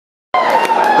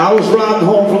I was riding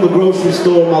home from the grocery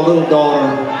store with my little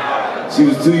daughter. She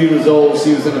was 2 years old.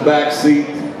 She was in the back seat.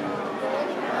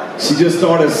 She just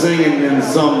started singing in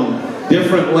some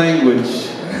different language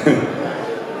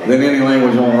than any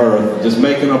language on earth. Just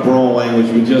making up her own language,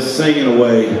 but just singing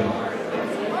away.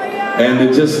 And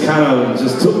it just kind of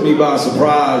just took me by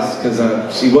surprise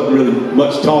because she wasn't really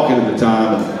much talking at the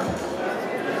time.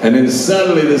 And then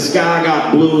suddenly the sky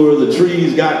got bluer, the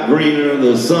trees got greener,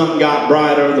 the sun got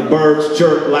brighter, the birds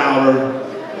chirped louder.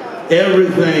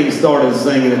 Everything started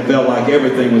singing. It felt like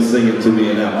everything was singing to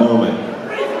me in that moment.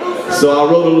 So I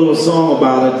wrote a little song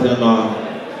about it, and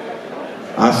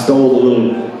I stole the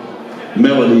little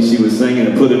melody she was singing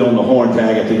and put it on the horn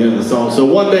tag at the end of the song. So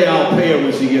one day I'll pay her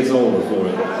when she gets older for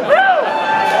it.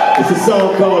 It's a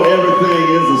song called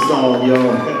Everything Is a Song,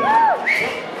 y'all.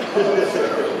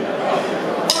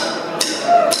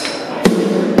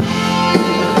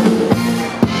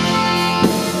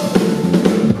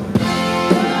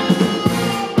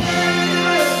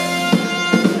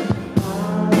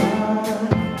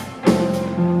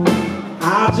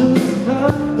 I just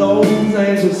heard those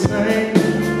angels sing,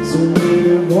 so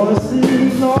many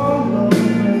voices all over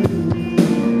me,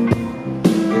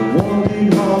 in one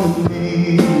big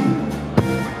harmony.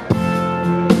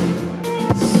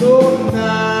 So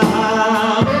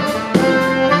now,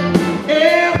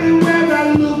 everywhere I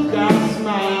look, I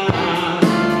smile.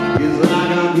 It's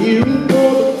like I'm hearing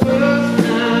for the first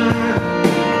time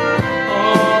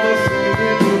all the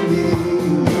singing with me.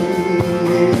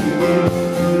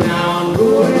 Now I'm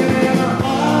going.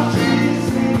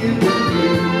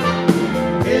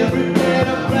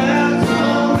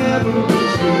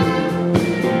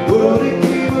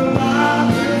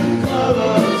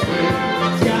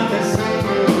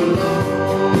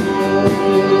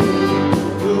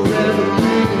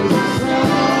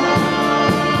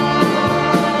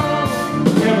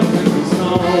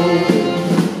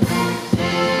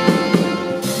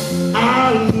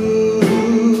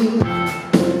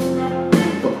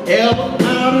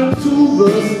 Out into the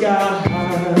sky,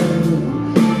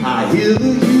 I hear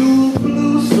the hue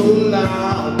blue so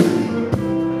loud,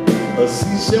 a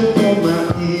seashell on my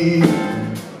ear.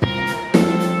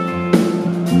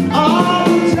 Oh,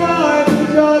 the joy, the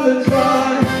joy, the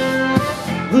joy,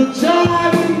 the joy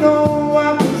to know I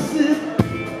can sit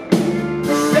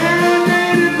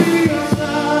serenading me a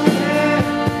song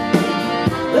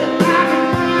that I can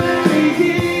finally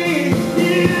hear.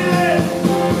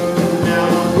 Now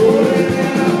I'm going.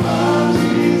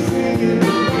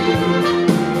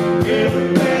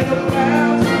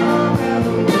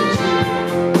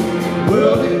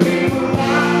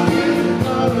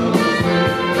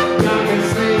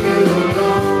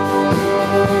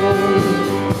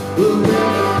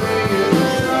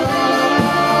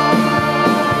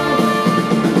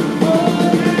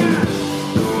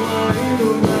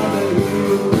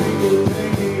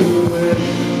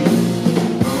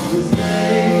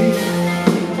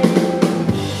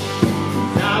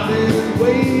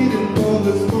 Waiting for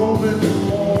this moment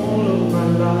all of my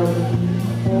life,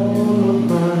 all of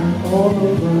my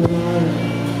life.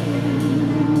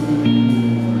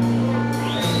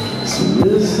 So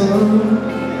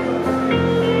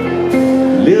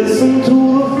listen to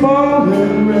the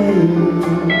falling rain.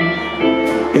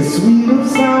 It's sweet of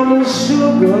sound of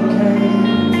sugar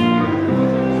cane,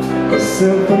 a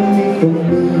symphony for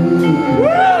me.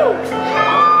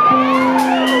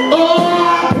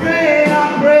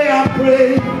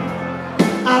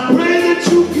 I pray that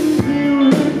you can